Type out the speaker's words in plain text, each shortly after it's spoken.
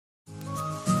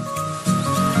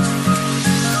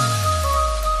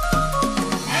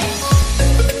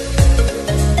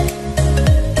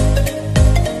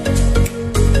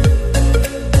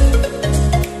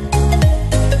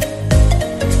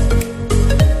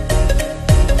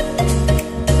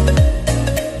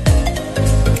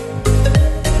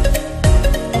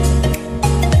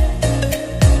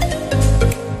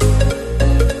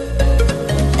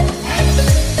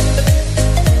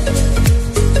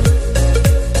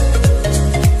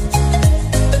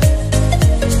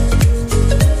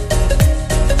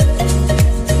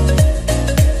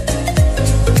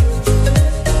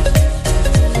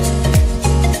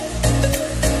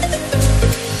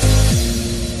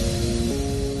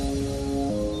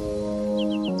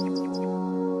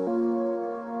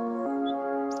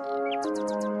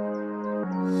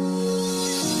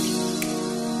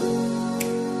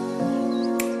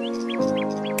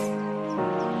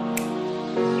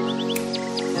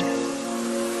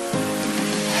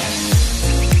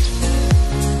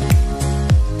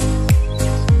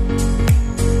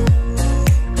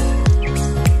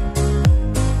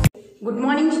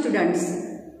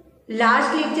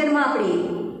Last લેક્ચરમાં આપણે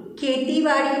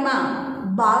ખેતીવાડીમાં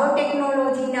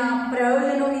બાયોટેકનોલોજીના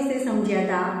પ્રયોજનો વિશે સમજ્યા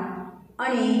હતા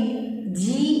અને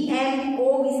GMO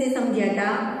વિશે સમજ્યા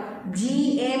હતા.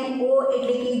 GMO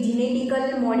એટલે કે જીનેટિકલ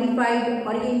મોડિફાઈડ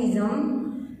ઓર્ગેનિઝમ,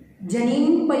 જનીન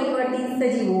પરિવર્તિત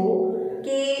સજીવો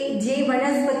કે જે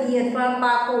વનસ્પતિ અથવા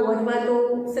પાકો અથવા તો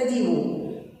સજીવો,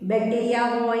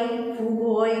 બેક્ટેરિયા હોય, ફૂગ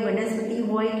હોય, વનસ્પતિ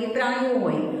હોય કે પ્રાણીઓ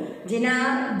હોય, જેના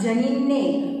જનીનને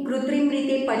કૃત્રિમ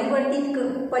રીતે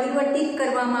પરિવર્તિત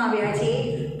કરવામાં આવ્યા છે.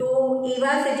 તો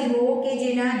એવા સજીવો કે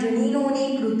જેના જનીનોને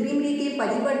કૃત્રિમ રીતે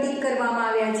પરિવર્તિત કરવામાં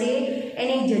આવ્યા છે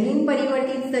એને જનીન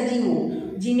પરિવર્તિત સજીવો,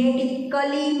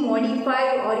 જીનેટિકલી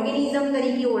મોડિફાઈડ ઓર્ગેનિઝમ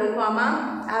તરીકે ઓળખવામાં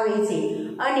આવે છે.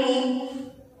 અને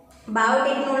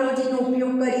બાયોટેકનોલોજીનો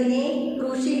ઉપયોગ કરીને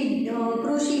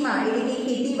કૃષિમાં એટલે કે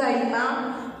ખેતીવાડીમાં,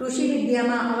 કૃષિ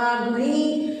વિદ્યામાં આવા ઘણી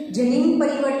જનીન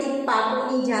પરિવર્તિત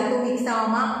પાકોની જાતો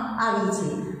વિકસાવવામાં આવી છે.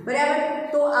 બરાબર.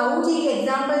 તો આવું જ એક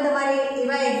એક્ઝામ્પલ, તમારે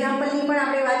એવા એક્ઝામ્પલની પણ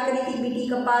આપણે વાત કરી હતી. બીટી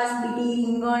કપાસ, બીટી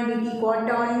રીંગણ, બીટી કોટન,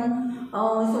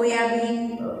 સોયાબીન,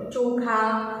 ચોખા,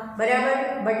 બરાબર,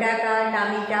 બટાકા,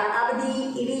 ટામેટા, આ બધી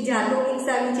એવી જાતો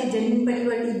વિકસાવી છે, જનીન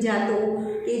પરિવર્તિત જાતો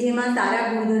કે જેમાં સારા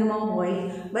ગુણધર્મો હોય.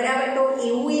 બરાબર. તો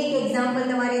એવું એક એક્ઝામ્પલ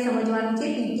તમારે સમજવાનું છે,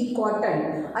 બીટી કોટન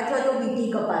અથવા તો બીટી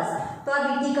કપાસ. તો આ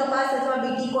બીટી કપાસ અથવા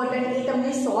બીટી કોટન એ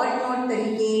તમને શોર્ટ નોટ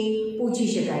તરીકે પૂછી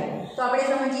શકાય. તો આપણે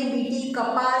સમજીએ બીટી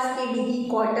કપાસ કે બીટી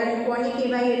કોટન કોને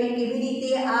કહેવાય અને કેવી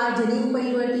રીતે આ જનીન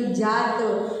પરિવર્તિત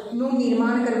જાતનું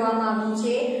નિર્માણ કરવામાં આવ્યું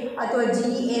છે, અથવા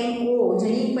GMO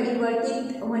જનીન પરિવર્તિત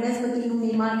વનસ્પતિનું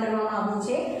નિર્માણ કરવામાં આવ્યું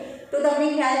છે. તો તમને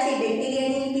ખ્યાલ છે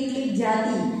બેક્ટેરિયાની કેટલીક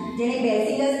જાતિ જેને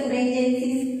બેસિલસ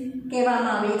તુરેન્જેન્સિસ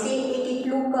કહેવામાં આવે છે, એ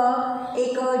કેટલુંક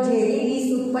એક ઝેરી વિષ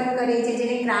ઉત્પન્ન કરે છે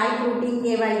જેને ક્રાય પ્રોટીન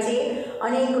કહેવાય છે.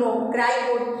 અને ક્રાય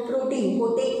પ્રોટીન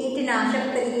પોતે કીટનાશક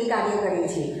તરીકે કાર્ય કરે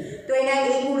છે. તો એના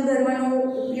એ ગુણધર્મનો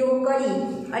ઉપયોગ કરી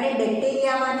અને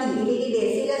બેક્ટેરિયામાંથી એટલે કે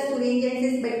બેસિલસ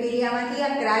તુરેન્જેન્સિસ બેક્ટેરિયામાંથી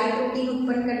આ ક્રાય પ્રોટીન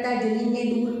ઉત્પન્ન કરતા જનીનને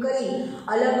દૂર કરી,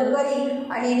 અલગ કરી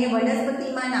અને એને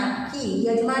વનસ્પતિમાં નાખી,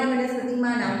 યજમાન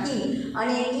વનસ્પતિમાં નાખી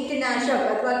અને કીટનાશક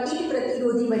અથવા કીટ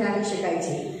પ્રતિરોધી બનાવી શકાય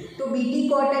છે. તો બીટી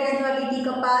કોટન અથવા બીટી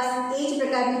કપાસ એ જ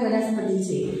પ્રકારની વનસ્પતિ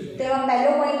છે. તો એમાં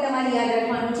પહેલો પોઈન્ટ તમારે યાદ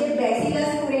રાખવાનો છે,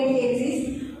 બેસિલસ તુરેન્જેન્સિસ.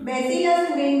 બેસિલસ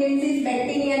તુરેન્જેન્સિસ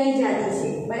બેક્ટેરિયાની જાતિ છે.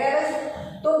 બરાબર.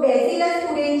 તો બેસિલસ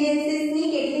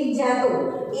તુરેન્જેન્સિસની કેટલીક જાતો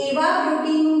એવા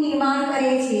પ્રોટીનનું નિર્માણ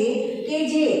કરે છે કે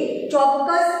જે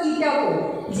ચોક્કસ કીટકો,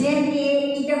 જેમ કે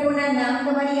કીટકોના નામ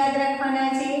તમારે યાદ રાખવાના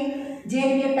છે. જેમ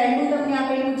કે પહેલું તમને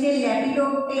આપેલું છે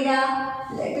લેપિડોપ્ટેરા.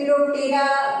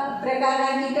 લેપિડોપ્ટેરા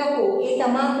પ્રકારના કીટકો એ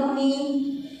તમાકુની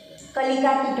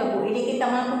કલિકા કીટકો એટલે કે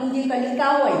તમાકુની જે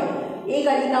કલિકા હોય એ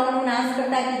કલિકાઓનો નાશ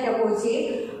કરતા કીટકો છે.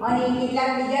 અને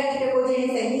કેટલાક બીજા કીટકો જેને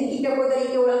સૈનિક કીટકો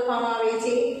તરીકે ઓળખવામાં આવે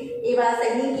છે, એવા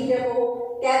સૈનિક કીટકો.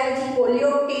 ત્યાર પછી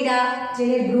કોલિયોપ્ટેરા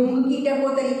જેને ભૃંગ કીટકો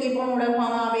તરીકે પણ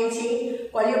ઓળખવામાં આવે છે.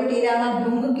 કોલિયોપ્ટેરામાં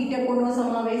ભૃંગ કીટકોનો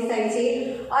સમાવેશ થાય છે.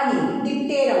 અને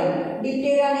ડિપ્ટેરમ.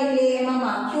 ડિપ્ટેરમ એટલે એમાં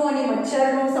માખીઓ અને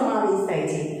મચ્છરનો સમાવેશ થાય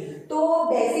છે. તો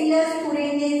બેસિલસ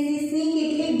તુરેન્જેન્સિસની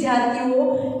કેટલીક જાતિઓ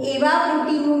એવા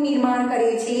પ્રોટીનનું નિર્માણ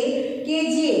કરે છે કે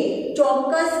જે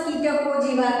ચોક્કસ કીટકો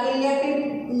જેવા કે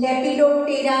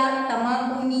લેપિડોપ્ટેરા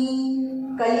તમાકુની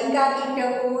કલિકા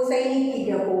કીટકો, સૈનિક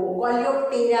કીટકો,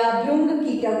 કોલિયોપ્ટેરા ભૃંગ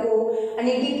કીટકો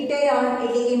અને ડિપ્ટેરમ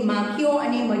એટલે કે માખીઓ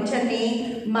અને મચ્છરને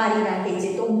મારી નાખે છે.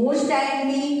 તો મોસ્ટ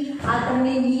ટાઈમલી આ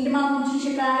તમને નીટમાં પૂછી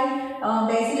શકાય.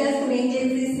 બેસિલસ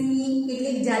તુરેન્જેન્સિસની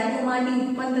કેટલીક જાતિઓમાંથી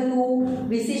ઉત્પન્ન થતું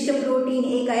વિશિષ્ટ પ્રોટીન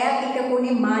એ કયા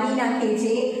કીટકોને મારી નાખે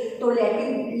છે? તો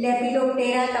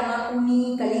લેપિડોપ્ટેરા તમાકુની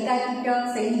કલિકા કીટક,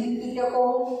 સૈનિક કીટકો,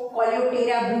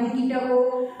 કોલિયોપ્ટેરા ભૃંગ કીટકો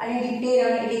અને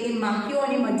ડિપ્ટેરમ એટલે કે માખીઓ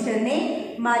અને મચ્છરને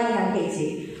મારી નાખે છે.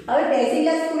 હવે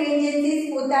બેસિલસ તુરેન્જેન્સિસ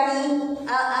પોતાની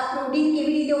આ પ્રોટીન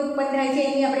કેવી રીતે ઉત્પન્ન થાય છે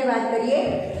એની આપણે વાત કરીએ.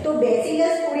 તો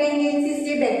બેસિલસ તુરેન્જેન્સિસ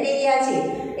જે બેક્ટેરિયા છે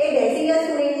એ બેસિલસ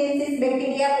તુરેન્જેન્સિસ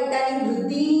બેક્ટેરિયા પોતાની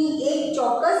વૃદ્ધિની એક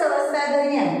ચોક્કસ અવસ્થા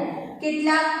દરમિયાન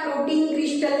કેટલાક પ્રોટીન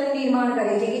ક્રિસ્ટલનું નિર્માણ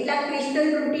કરે છે, કેટલાક ક્રિસ્ટલ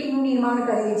પ્રોટીનનું નિર્માણ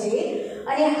કરે છે.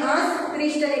 અને આ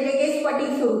ક્રિસ્ટલ એટલે કે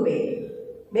સ્ફટિક સ્વરૂપે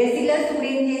બેસિલસ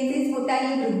તુરેન્જેન્સિસ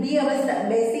પોતાની વૃદ્ધિ અવસ્થા,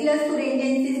 બેસિલસ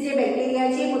તુરેન્જેન્સિસ જે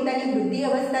બેક્ટેરિયા છે પોતાની વૃદ્ધિ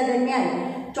અવસ્થા દરમિયાન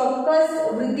ચોક્કસ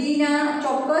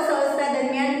અવસ્થા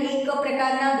દરમિયાન એક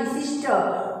પ્રકારના વિશિષ્ટ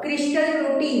ક્રિસ્ટલ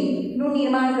પ્રોટીનનું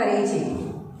નિર્માણ કરે છે.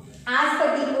 આ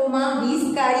સ્ફટિકોમાં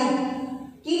વિષકારી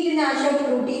કીટનાશક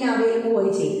પ્રોટીન આવેલું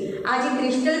હોય છે. આ જે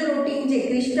ક્રિસ્ટલ પ્રોટીન છે,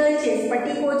 ક્રિસ્ટલ છે,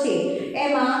 સ્ફટિકો છે,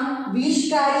 એમાં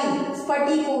વિષકારી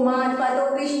સ્ફટિકોમાં અથવા તો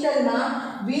ક્રિસ્ટલમાં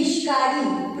વિષકારી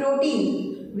પ્રોટીન,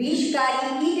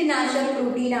 વિષકારી કીટનાશક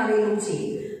પ્રોટીન આવેલું છે.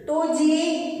 તો જે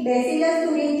બેસિલસ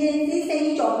તુરેન્જેન્સિસ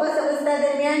તેની ચોક્કસ અવસ્થા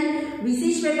દરમિયાન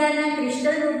વિશિષ્ટ પ્રકારના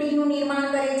ક્રિસ્ટલ પ્રોટીનનું નિર્માણ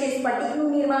કરે છે,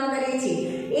 સ્ફટિકનું નિર્માણ કરે છે,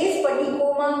 એ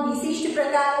સ્ફટિકોમાં વિશિષ્ટ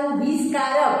પ્રકારનું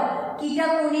વિષકારક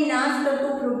કીટકોને નાશ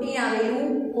કરતું પ્રોટીન આવેલું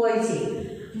હોય છે.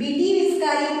 બીટી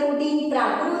વિષકારી પ્રોટીન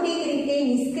પ્રાકૃતિક રીતે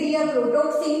નિષ્ક્રિય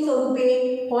પ્રોટોક્સિન સ્વરૂપે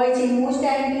હોય છે. મોસ્ટ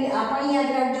આઈએમપી આ પણ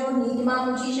યાદ રાખજો, નીટમાં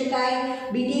પૂછી શકાય.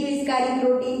 બીટી વિષકારી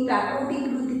પ્રોટીન પ્રાકૃતિક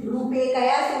રૂપે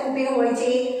કયા સ્વરૂપે હોય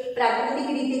છે? પ્રાકૃતિક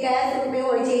રીતે કયા સ્વરૂપે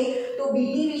હોય છે? તો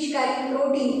બીટી વિષકારી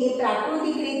પ્રોટીન એ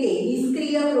પ્રાકૃતિક રીતે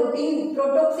નિષ્ક્રિય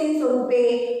પ્રોટોક્સિન સ્વરૂપે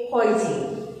હોય છે.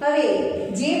 હવે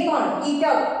જે પણ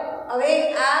કીટક, હવે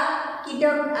આ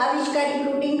કીટક આ વિષકારી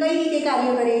પ્રોટીન કઈ રીતે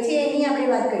કાર્ય કરે છે એની આપણે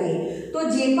વાત કરીએ. તો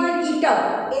જે પણ કીટક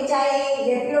એ ચાહે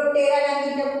લેપિડોપ્ટેરાના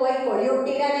કીટક હોય,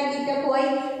 કોલિયોપ્ટેરાના કીટક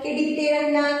હોય કે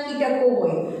ડિપ્ટેરનના કીટકો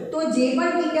હોય, તો જે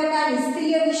પણ કીટક આ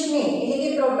નિષ્ક્રિય વિષને એટલે કે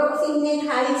પ્રોટોક્સિનને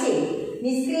ખાય છે,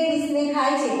 નિષ્ક્રિય વિષને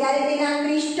ખાય છે, ત્યારે તેના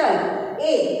ક્રિસ્ટલ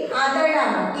એ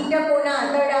આંતરડામાં, કીટકોના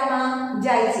આંતરડામાં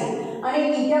જાય છે અને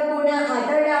કીટકોના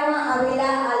આંતરડામાં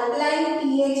આવેલા આલ્કલાઇન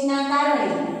પીએચના કારણે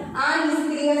આ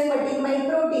નિષ્ક્રિય સ્ફટિકમય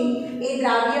પ્રોટીન એ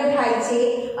દ્રાવ્ય થાય છે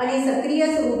અને સક્રિય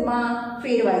સ્વરૂપમાં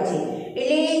ફેરવાય છે.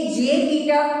 એટલે જે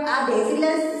કીટક આ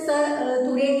બેસિલસ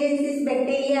તુરેન્જિન્સિસ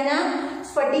બેક્ટેરિયાના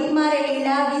સ્ફટિકમાં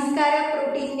રહેલા વિષકારક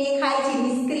પ્રોટીનને ખાય છે,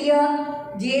 નિષ્ક્રિય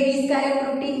જે વિષકારક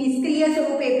પ્રોટીન નિષ્ક્રિય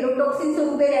સ્વરૂપે પ્રોટોક્સિન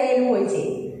સ્વરૂપે રહેલું હોય છે,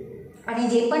 અને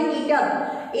જે પણ કીટક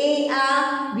એ આ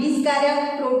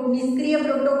વિષકારક નિષ્ક્રિય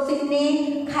પ્રોટોક્સિનને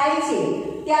ખાય છે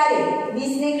ત્યારે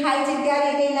વિષને ખાય છે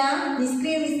ત્યારે તેના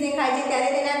નિષ્ક્રિય વિષને ખાય છે ત્યારે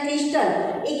તેના ક્રિસ્ટલ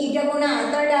એ કીટકોના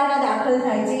આંતરડામાં દાખલ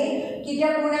થાય છે.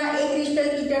 કીટકોના એ ક્રિસ્ટલ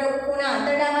કીટકોના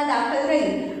આંતરડામાં દાખલ થઈ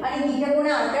અને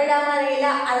કીટકોના આંતરડામાં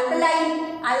રહેલા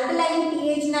આલ્કલાઇન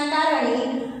પીએચના કારણે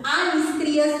આ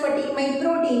નિષ્ક્રિય સ્ફટિકમય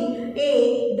પ્રોટીન એ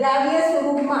દ્રાવ્ય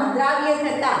સ્વરૂપમાં દ્રાવ્ય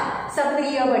થતા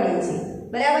સક્રિય બને છે.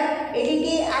 બરાબર? એટલે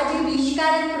કે આ જે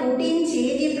વિષકારક પ્રોટીન છે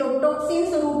જે પ્રોટોક્સિન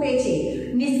સ્વરૂપે છે,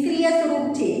 નિષ્ક્રિય સ્વરૂપ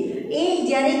છે, એ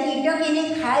જ્યારે કીટક એને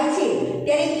ખાય છે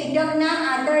ત્યારે કીટકના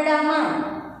આંતરડામાં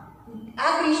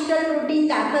આ ક્રિસ્ટલ પ્રોટીન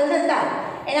દાખલ થતા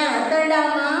એના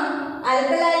આંતરડામાં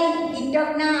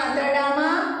કીટકના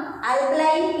આંતરડામાં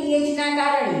આલ્કલાઇન પીએચના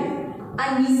કારણે આ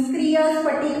નિષ્ક્રિય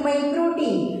સ્ફટિકમય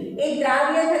પ્રોટીન એ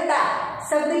દ્રાવ્ય થતા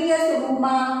સક્રિય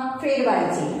સ્વરૂપમાં ફેરવાય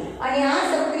છે. અને આ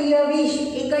સક્રિય વિષ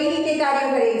એ કઈ રીતે કાર્ય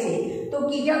કરે છે? તો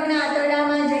કીટકના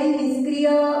આંતરડામાં જઈ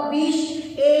નિષ્ક્રિય વિષ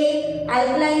એ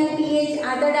આલ્કલાઇન પીએચ,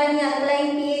 આંતરડાની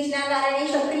આલ્કલાઇન પીએચના કારણે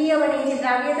સક્રિય બને છે,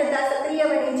 દ્રાવ્ય થતા સક્રિય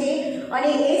બને છે,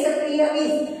 અને એ સક્રિય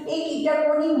વિષ એ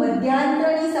કીટકોની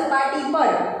મધ્યાંતરની સપાટી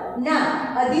પર ના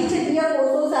અધિચ્છદીય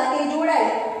કોષો સાથે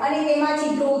જોડાય અને તેમાં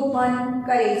છિદ્રો ઉત્પન્ન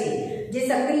કરે છે. જે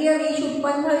સક્રિય વિષ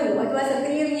ઉત્પન્ન થયું અથવા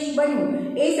સક્રિય વિષ બન્યું,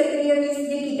 એ સક્રિય વિષ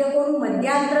જે કીટકોનું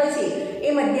મધ્યાંત્ર છે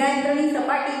એ મધ્યાંતરની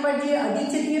સપાટી પર જે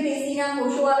અધિચ્છદીય પેશીના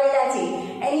કોષો આવેલા છે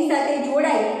એની સાથે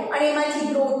જોડાય અને એમાં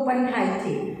છિદ્રો ઉત્પન્ન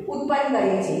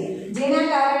કરે છે, જેના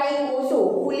કારણે કોષો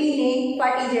ફૂલીને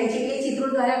ફાટી જાય છે. એ છિદ્રો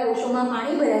દ્વારા કોષોમાં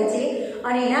પાણી ભરાય છે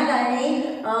અને એના કારણે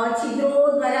છિદ્રો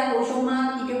દ્વારા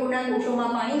કીટકોના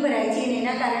કોષોમાં પાણી ભરાય છે અને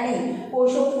એના કારણે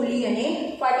કોષો ફૂલી અને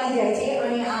ફાટી જાય છે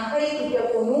અને આખરે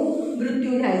કીટકોનું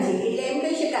મૃત્યુ થાય છે. એટલે એમ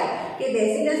કહી શકાય કે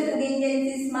બેસિલસ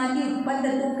તુરેન્જિન્સિસમાંથી ઉત્પન્ન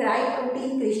થતું ક્રાય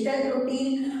પ્રોટીન, ક્રિસ્ટલ પ્રોટીન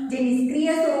જે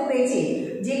નિષ્ક્રિય સ્વરૂપે છે,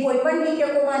 જે કોઈપણ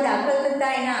કીટકોમાં દાખલ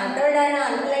થતા એના આંતરડાના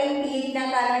આલ્કલાઇન પીએચના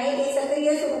કારણે એ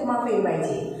સક્રિય સ્વરૂપમાં ફેરવાય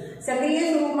છે. સક્રિય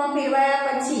સ્વરૂપમાં ફેરવાયા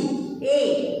પછી એ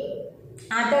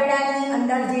આંતરડાની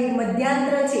અંદર જે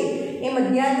મધ્યાંત્ર છે એ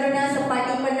મધ્યાંત્રના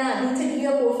સપાટી પરના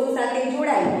અધિચ્છદીય કોષો સાથે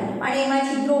જોડાય અને એમાં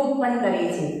છિદ્રો ઉત્પન્ન કરે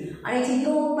છે, અને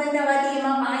છિદ્રો ઉત્પન્ન થવાથી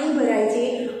એમાં પાણી ભરાય છે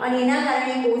અને એના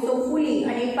કારણે કોષો ફૂલી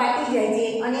અને ફાટી જાય છે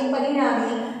અને પરિણામે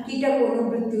કીટકોનું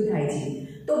મૃત્યુ થાય છે.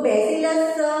 તો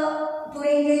બેસિલસ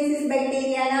તુરેન્જિન્સિસ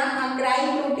બેક્ટેરિયાના આ ક્રાય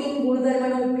પ્રોટીન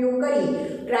ગુણધર્મનો ઉપયોગ કરી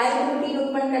ક્રાય પ્રોટીન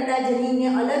ઉત્પન્ન કરતા જનીનને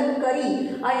અલગ કરી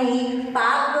અને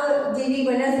પાક જેવી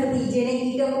વનસ્પતિ જેને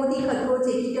કીટકોથી ખતરો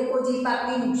છે, કીટકો જે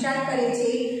પાકને નુકસાન કરે છે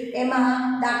એમાં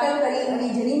દાખલ કરી અને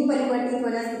જનીન પરિવર્તિત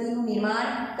વનસ્પતિનું નિર્માણ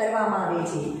કરવામાં આવે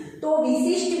છે. તો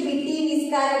વિશિષ્ટ બીટી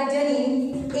વિષકારક જનીન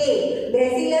એ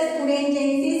બેસિલસ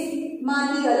તુરેન્જિન્સિસ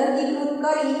માંથી અલગીકૃત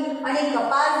કરી અને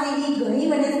કપાસ જેવી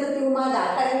ઘણી વનસ્પતિઓમાં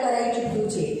દાખલ કરાઈ ચૂક્યું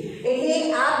છે. એટલે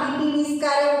આ બીટી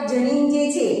વિષકારક જનીન જે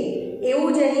છે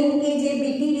એવું જનીન કે જે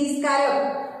બીટી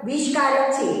વિષકારક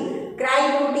છે, ક્રાય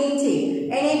પ્રોટીન છે,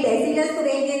 એને બેસિલસ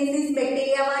તુરેન્જિન્સિસ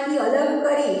બેક્ટેરિયામાંથી અલગ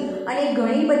કરી અને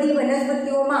ઘણી બધી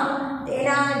વનસ્પતિઓમાં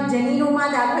એના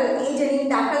જનીનોમાં જનીન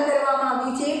દાખલ કરવામાં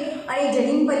આવ્યું છે અને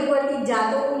જનીન પરિવર્તિત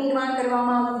જાતોનું નિર્માણ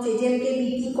કરવામાં આવ્યું છે. જેમ કે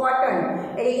બીટી કોટન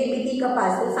એટલે કે બીટી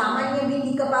કપાસ. તો સામાન્ય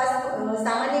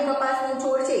કપાસનો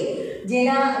છોડ છે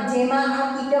જેમાં આ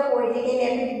કીટકો એટલે કે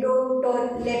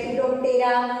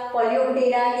લેપિડોપ્ટેરા,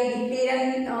 કોલિયોપ્ટેરા કે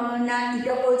ડિપ્ટેરનના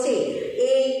કીટકો છે એ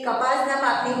કપાસના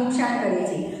પાકને નુકસાન કરે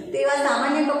છે. તો એવા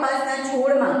સામાન્ય કપાસના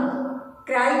છોડમાં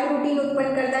ક્રાય પ્રોટીન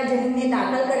ઉત્પન્ન કરતા જનીનને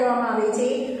દાખલ કરવામાં આવે છે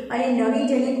અને નવી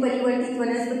જનીન પરિવર્તિત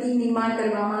વનસ્પતિ નિર્માણ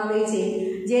કરવામાં આવે છે,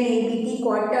 જેને બીટી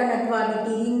કોટન અથવા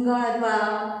બીટી રીંગણ અથવા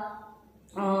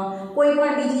કોઈ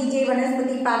પણ બીજી જે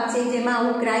વનસ્પતિ પાક છે જેમાં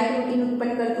આવું ક્રાય પ્રોટીન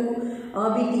ઉત્પન્ન કરતું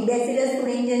બીટી બેસિલસ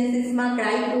તુરેન્જિન્સિસમાં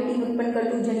ક્રાય પ્રોટીન ઉત્પન્ન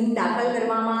કરતું જનીન દાખલ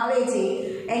કરવામાં આવે છે,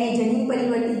 એને જનીન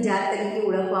પરિવર્તિત જાત તરીકે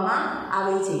ઓળખવામાં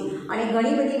આવે છે. અને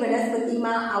ઘણી બધી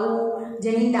વનસ્પતિમાં આવું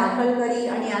જનીન દાખલ કરી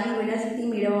અને આવી વનસ્પતિ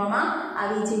મેળવવામાં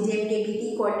આવી છે, જેમ કે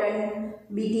બીટી કોટન,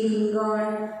 બીટી રીંગણ,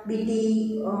 બીટી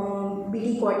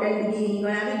કોટન, બીટી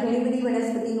રીંગણ, આવી ઘણી બધી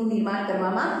વનસ્પતિનું નિર્માણ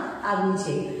કરવામાં આવ્યું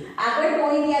છે. આગળ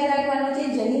પોઈન્ટ યાદ રાખવાનો છે,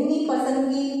 જનીનની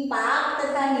પસંદગી પાક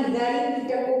તથા નિર્ધારિત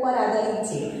કીટકો પર આધારિત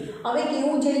છે. હવે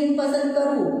કેવું જનીન પસંદ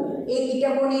કરવું, એ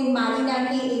કીટકોને મારી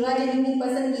નાખે એવા જનીનની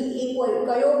પસંદગી, એ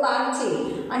કયો પાક છે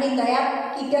અને કયા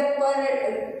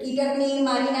કીટકને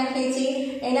મારી નાખે છે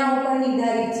એના ઉપર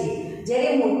નિર્ધારિત છે.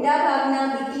 જ્યારે મોટા ભાગના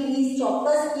બીટી 20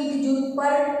 ચોક્કસ કીટ જૂથ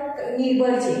પર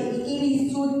નિર્ભર છે. બીટી 20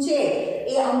 જૂથ છે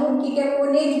એ અમુક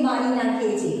કીટકોને જ મારી નાખે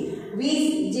છે.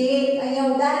 20 જે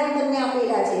અહીંયા ઉદાહરણ તમને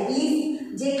આપેલા છે, 20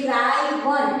 જે ક્રાય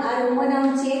 1, આ રોમન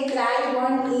છે, ક્રાય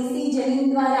 1 એસી જનીન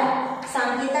દ્વારા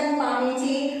સાંકેતન પામે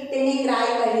છે તેને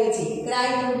ક્રાય કહે છે.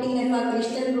 ક્રાય પ્રોટીન અથવા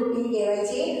ક્રિસ્ટલ પ્રોટીન કહેવાય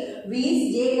છે. 20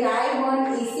 જે ક્રાય 1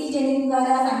 એસી જનીન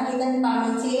દ્વારા સાંકેતન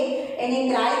પામે છે એને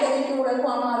ક્રાય તરીકે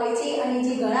ઓળખવામાં આવે છે અને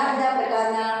જે ઘણા બધા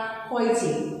પ્રકારના હોય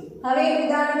છે. હવે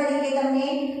ઉદાહરણ તરીકે તમને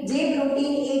જે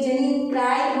પ્રોટીન એ જનીન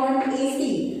ક્રાય 1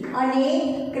 એસી અને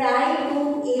ક્રાય 2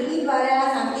 એબી દ્વારા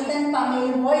સાંકેતન પામેલ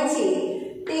હોય છે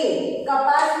તે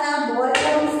કપાસના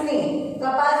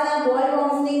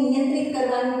બોલવોર્મ્સને નિયંત્રિત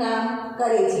કરવાનું કામ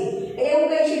કરે છે. એવું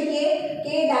કહી શકીએ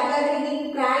કે દાખલા તરીકે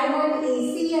ક્રાય 1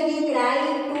 એસી અને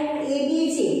ક્રાય 2 એબી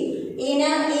છે,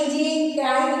 એના એ જે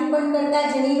ક્રાય ઉત્પન્ન કરતા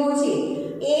જનીનો છે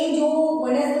એ જો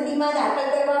વનસ્પતિમાં દાખલ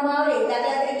કરવામાં આવે,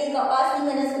 દાખલા તરીકે કપાસની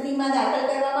વનસ્પતિમાં દાખલ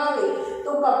કરવામાં આવે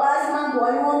તો કપાસમાં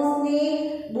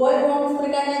બોલવોર્મ્સ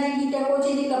પ્રકારના જે કીટકો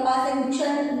છે જે કપાસને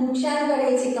નુકસાન કરે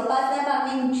છે, કપાસના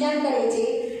પાકને નુકસાન કરે છે,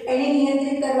 એને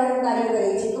નિયંત્રિત કરવાનું કાર્ય કરે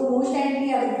છે. તો મોસ્ટ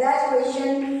એન્ડલી આ બધા જ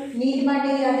ક્વેશ્ચન નીટ માટે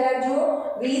યાદ રાખજો.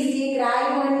 20 જે ક્રાય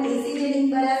 1 એસી જનીન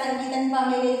દ્વારા સંકેતન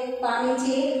પામે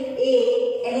છે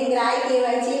એને ક્રાય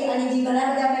કહેવાય છે અને જે ઘણા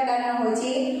બધા પ્રકારના હોય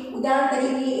છે. ઉદાહરણ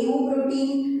તરીકે એવું પ્રોટીન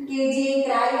કે જે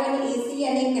ક્રાય 1 એસી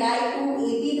અને ક્રાય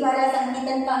 2 એબી દ્વારા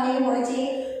સંકેતન પામેલ હોય છે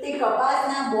તે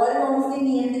કપાસના બોલવોર્મ્સને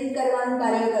નિયંત્રિત કરવાનું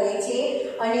કાર્ય કરે છે.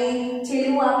 અને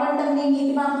છેલ્લું આ પણ તમને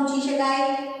નીટમાં પૂછી શકાય,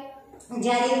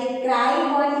 જ્યારે ક્રાય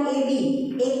 1 એબી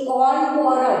એ કોર્ન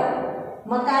બોરર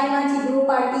મકાઈમાં છિદ્રો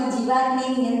પાડતી જીવાતને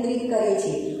નિયંત્રિત કરે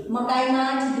છે.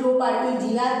 મકાઈમાં છિદ્રો પાડતી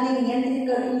જીવાતને નિયંત્રિત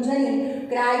કરતું જનીન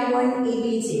ક્રાય 1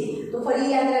 એબી છે. તો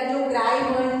ફરી યાદ રાખજો, ક્રાય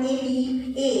 1 એબી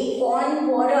એ કોર્ન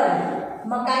બોરર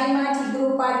મકાઈમાં છિદ્રો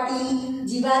પાડતી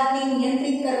જીવાતને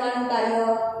નિયંત્રિત કરવાનું કાર્ય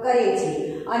કરે છે.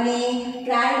 અને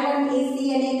ક્રાય 1 એસી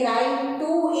અને ક્રાય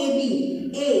 2 એબી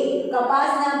એ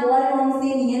કપાસના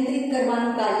બોલવોર્મ્સને નિયંત્રિત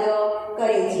કરવાનું કાર્ય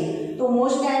કરે છે. તો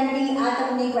મોસ્ટ ટાઈમલી આ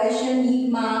તમને ક્વેશ્ચન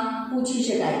નીટમાં પૂછી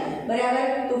શકાય. બરાબર,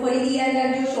 તો ફરીથી યાદ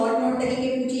રાખજો, શોર્ટ નોટ તરીકે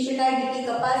પૂછી શકાય બીટી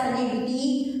કપાસ અને બીટી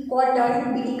કોટન.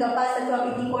 બીટી કપાસ અથવા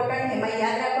બીટી કોટન એમાં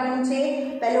યાદ રાખવાનું છે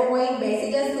પહેલો પોઈન્ટ,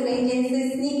 બેસિલસ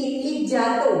તુરેન્જિન્સિસની કેટલીક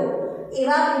જાતો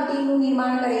એવા પ્રોટીનનું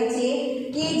નિર્માણ કરે છે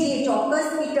કે જે ચોક્કસ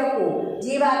કીટકો,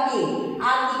 જેવા કે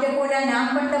આ કીટકોના નામ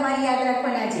પણ તમારે યાદ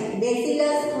રાખવાના છે.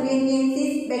 બેસિલસ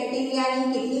તુરેન્જિન્સિસ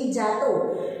બેક્ટેરિયાની કેટલીક જાતો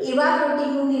એવા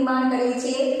પ્રોટીનનું નિર્માણ કરે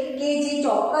છે કે જે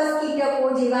ચોક્કસ કીટકો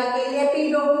જેવા કે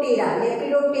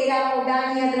લેપિડોપ્ટેરા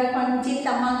ઉદાહરણ યાદ રાખવાનું છે,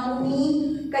 તમાકુની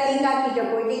કલિકા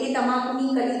કીટકો, એટલે કે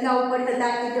તમાકુની કલિકા ઉપર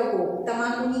થતા કીટકો,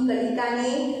 તમાકુની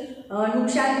કલિકાને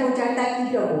નુકસાન પહોંચાડતા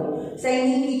કીટકો,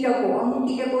 સૈનિક કીટકો, અમુક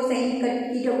કીટકો સૈનિક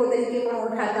કીટકો તરીકે પણ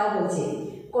ઓળખાતા હોય છે.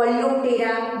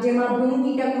 કોલિયોપ્ટેરા જેમાં ભૂમ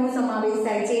કીટકનો સમાવેશ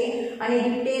થાય છે અને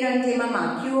ડિપ્ટેરન જેમાં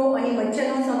માખીઓ અને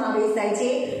મચ્છરનો સમાવેશ થાય છે.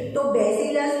 તો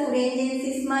બેસિલસ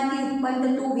તુરેન્જિન્સિસમાંથી ઉત્પન્ન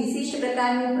થતું વિશિષ્ટ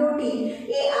પ્રકારનું પ્રોટીન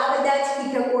એ આ બધા જ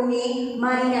કીટકોને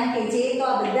મારી નાખે છે. તો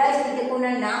આ બધા જ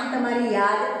કીટકોના નામ તમારે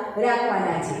યાદ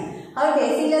રાખવાના છે. હવે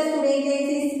બેસિલસ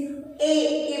તુરેન્જિન્સિસ એ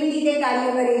કેવી રીતે કાર્ય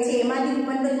કરે છે, એમાંથી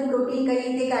ઉત્પન્ન થતું પ્રોટીન કઈ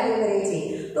રીતે કાર્ય કરે છે.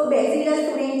 તો બેસિલસ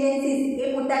તુરેન્જિન્સિસ એ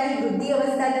પોતાની વૃદ્ધિ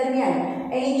અવસ્થા દરમિયાન,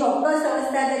 એની ચોક્કસ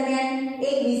અવસ્થા દરમિયાન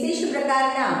એક વિશિષ્ટ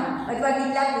પ્રકારના અથવા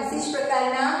કેટલાક વિશિષ્ટ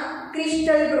પ્રકારના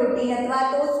ક્રિસ્ટલ પ્રોટીન અથવા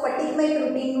તો સ્ફટિકમય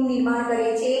પ્રોટીનનું નિર્માણ કરે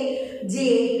છે જે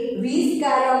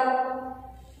વિષકારક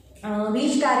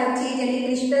છે, જેને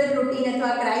ક્રિસ્ટલ પ્રોટીન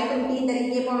અથવા ક્રાય પ્રોટીન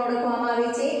તરીકે પણ ઓળખવામાં આવે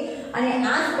છે. અને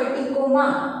આ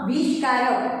સ્ફટિકોમાં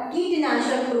વિષકારક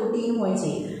કીટનાશક પ્રોટીન હોય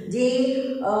છે. જે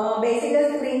બેસિલસ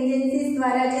તુરેન્જિન્સિસ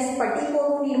દ્વારા જે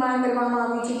સ્ફટિકોનું નિર્માણ કરવામાં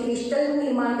આવ્યું છે, ક્રિસ્ટલનું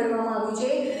નિર્માણ કરવામાં આવ્યું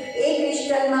છે, એ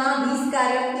ક્રિસ્ટલમાં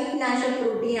વિષકારક કીટનાશક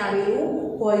પ્રોટીન આવેલું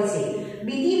હોય છે.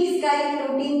 બીટી વિષકારી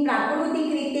પ્રોટીન પ્રાકૃતિક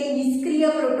રીતે નિષ્ક્રિય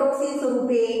પ્રોટોક્સિન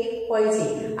સ્વરૂપે હોય છે.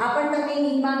 આ પણ તમને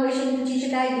નીટમાં ક્વેશ્ચન પૂછી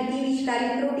શકાય. બીટી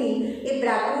વિષકારી પ્રોટીન એ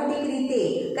પ્રાકૃતિક રીતે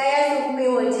કયા સ્વરૂપે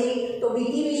હોય છે? તો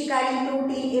બીટી વિષકારી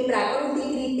પ્રોટીન એ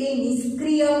પ્રાકૃતિક રીતે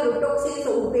નિષ્ક્રિય પ્રોટોક્સિન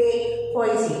સ્વરૂપે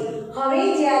હોય છે. હવે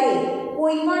જ્યારે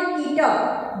કોઈ પણ કીટક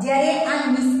જ્યારે આ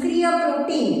નિષ્ક્રિય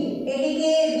પ્રોટીન એટલે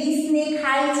કે વિષને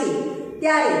ખાય છે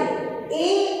ત્યારે એ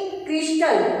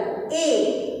ક્રિસ્ટલ એ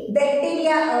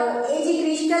બેક્ટેરિયા એ જે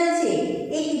ક્રિસ્ટલ છે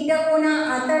એ કીટકોના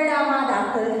આંતરડામાં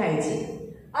દાખલ થાય છે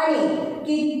અને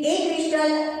એ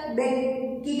ક્રિસ્ટલ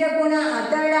કીટકોના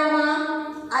આંતરડામાં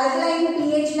આલ્કલાઇન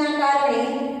pHના કારણે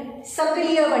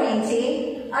સક્રિય બને છે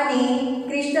અને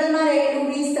ક્રિસ્ટલમાં રહેલું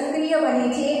વિષ સક્રિય બને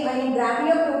છે અને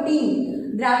દ્રાવ્ય પ્રોટીન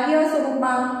દ્રાવ્ય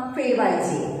સ્વરૂપમાં ફેરવાય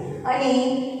છે અને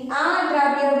આ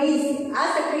દ્રાવ્ય વિષ આ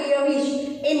સક્રિય વિષ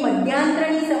એ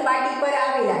મધ્યાંતરની સપાટી પર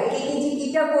આવેલા એટલે કે જે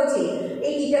કીટકો છે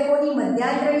એ કીટકોની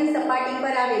મધ્યાંતરની સપાટી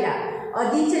પર આવેલા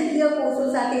અધિછદ્ય કોષો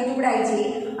સાથે જોડાય છે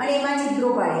અને એમાં છિદ્રો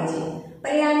પાડે છે.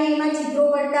 પરિણામે એમાં છિદ્રો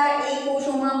પડતા એ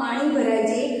કોષોમાં પાણી ભરાય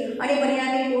છે અને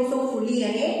પરિણામે કોષો ફૂલી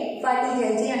અને ફાટી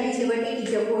જાય છે અને છેવટે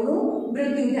કીટકોનું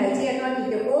મૃત્યુ થાય છે અથવા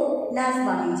કીટકો નાશ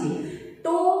પામે છે.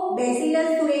 તો બેસિલસ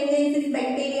thuringiensis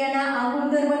બેક્ટેરિયાના આ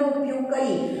ગુણધર્મનો ઉપયોગ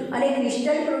કરી અને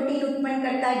ક્રિસ્ટલ પ્રોટીન ઉત્પન્ન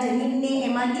કરતા જનીનને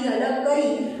એમાંથી અલગ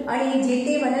કરી અને જે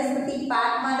તે વનસ્પતિ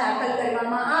પાકમાં દાખલ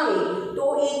કરવામાં આવે તો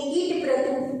એ કીટ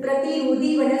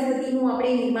પ્રતિરોધી વનસ્પતિનું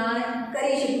આપણે નિર્માણ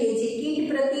કરી શકીએ છીએ. કીટ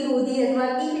પ્રતિરોધી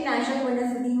અથવા કીટનાશક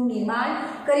વનસ્પતિનું નિર્માણ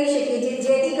કરી શકીએ છીએ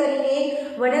જેથી કરીને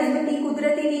વનસ્પતિ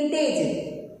કુદરતી રીતે જ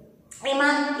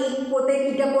એમાં એક પોતે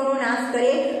કીટકોનો નાશ કરે,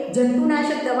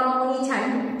 જંતુનાશક દવાઓની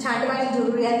છાંટવાની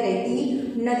જરૂરિયાત રહેતી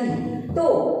નથી. તો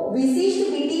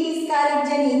વિશિષ્ટ બીટી વિષકારક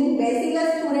જનીન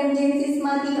બેસિલસ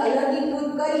thuringiensisમાંથી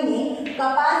અલગીકૃત કરીને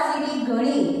કપાસ જેવી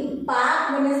ઘણી પાક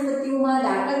વનસ્પતિઓમાં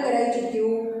દાખલ કરાઈ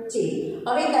ચૂક્યું છે.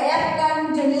 હવે કયા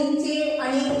પ્રકારનું જનીન છે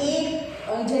અને એ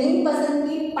જનીન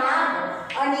પસંદગી પાક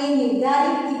અને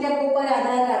નિર્ધારિત કીટકો પર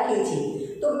આધાર રાખે છે.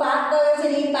 તો પાક કયો છે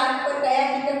ને પાક પર કયા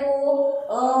કીટકો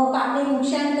પાકને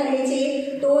નુકસાન કરે છે?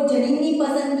 તો જનીનની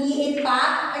પસંદગી એ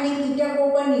પાક અને કીટકો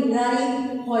પર નિર્ધારિત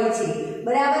હોય છે.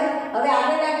 બરાબર. હવે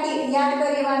આગળ યાદ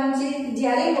કરવાનું છે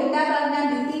જ્યારે મોટાભાગના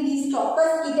બીટી વિષ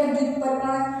ચોક્કસ કીટક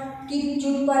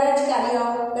જૂથ પર જ કાર્ય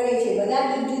કરે છે, બધા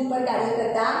કીટ જૂથ પર કાર્ય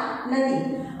કરતા નથી.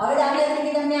 હવે દાખલા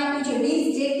તરીકે તમને આપ્યું છે વિષ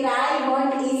જે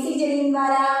cry1AC જનીન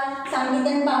દ્વારા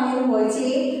સાંકેતન પામેલું હોય છે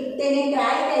તેને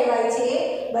ક્રાય કહેવાય છે.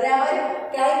 બરાબર.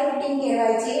 ક્રાય પ્રોટીન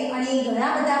કહેવાય છે અને એ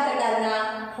ઘણા બધા પ્રકારના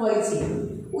હોય છે.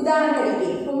 ઉદાહરણ તરીકે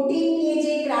પ્રોટીન કે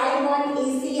જે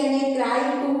cry1AC અને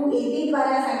cry2AB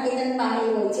દ્વારા સાંકેતન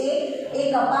પામેલું હોય છે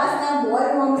એ કપાસના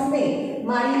બોલવોર્મ્સને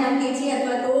મારી નાખે છે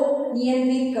અથવા તો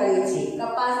નિયંત્રિત કરે છે.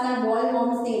 કપાસના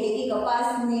બોલવોર્મ્સને એટલે કે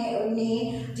કપાસને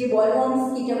જે બોલવોર્મ્સ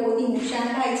કીટકોથી નુકસાન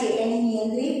થાય છે એને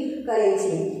નિયંત્રિત કરે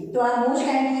છે. તો આ મોસ્ટ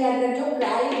ટાઈમલી યાદ રાખજો.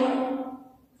 cry1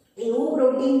 એવું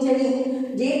પ્રોટીન જનીન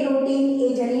જે પ્રોટીન એ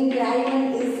જનીન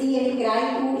cry1AC અને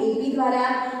cry2AB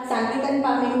દ્વારા સાંકેતન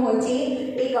પામેલું હોય છે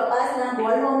એ કપાસના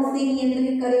બોલવોર્મ્સને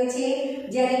નિયંત્રિત કરે છે.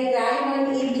 જ્યારે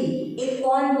cry1AB એ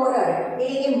કોર્ન બોરર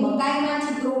એટલે કે મકાઈમાં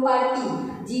છિદ્રો પાડતી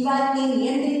જીવાતને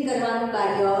નિયંત્રિત કરવાનું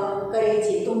કાર્ય કરે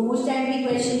છે. તો મોસ્ટ ટાઈમલી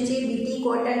ક્વેશ્ચન છે બીટી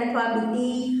કોટન અથવા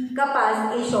બીટી કપાસ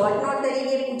એ શોર્ટ નોટ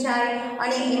તરીકે પૂછાય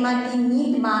અને એમાંથી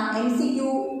નીટમાં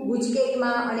એમસીક્યુ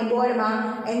ગુજકેટમાં અને બોર્ડમાં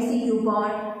એમસીક્યુ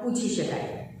પણ પૂછી શકાય.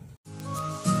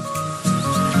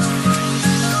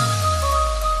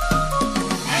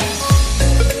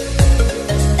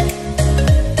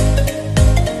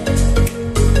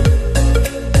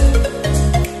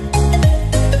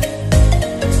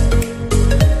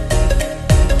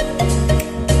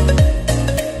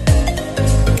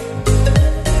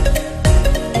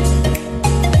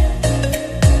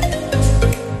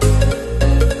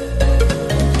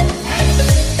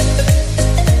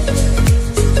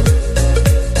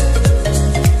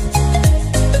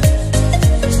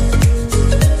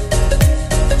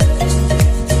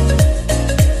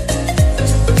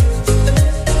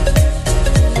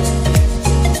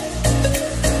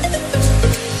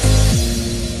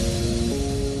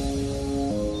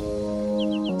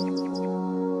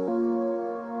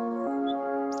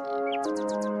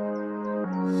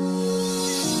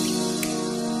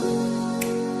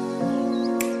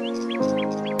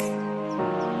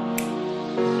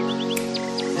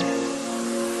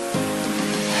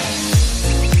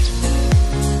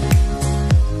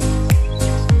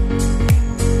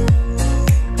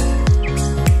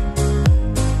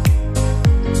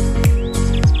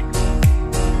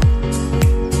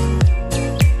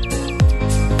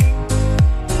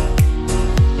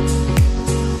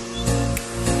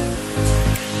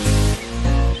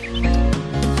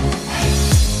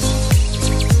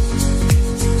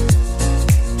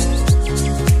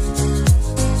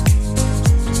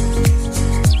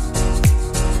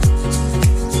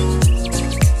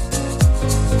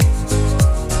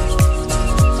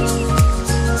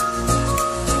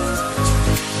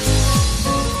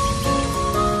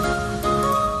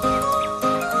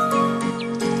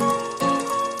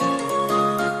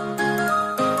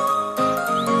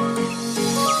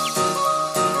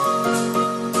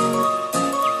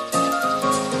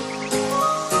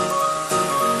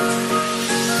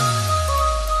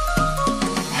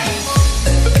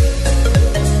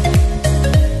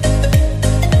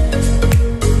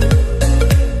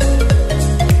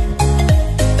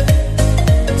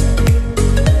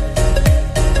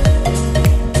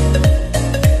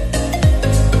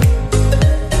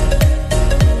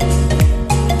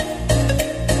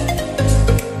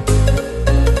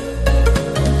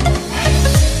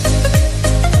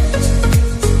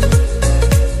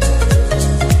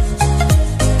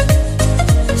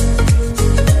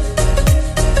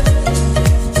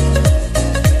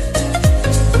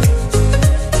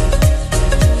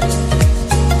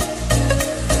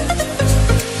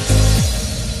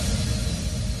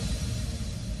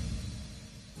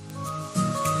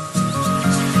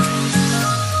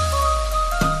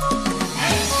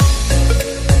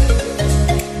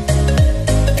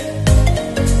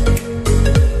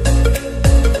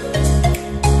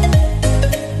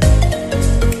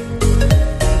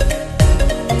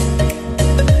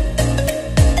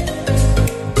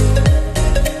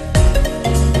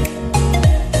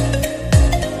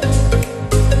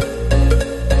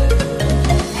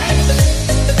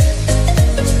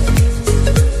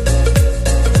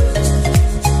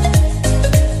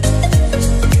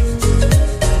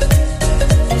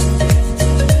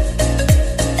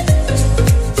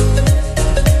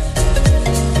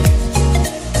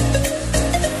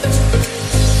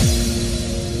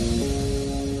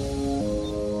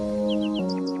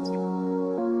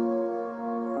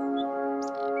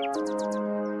 છે.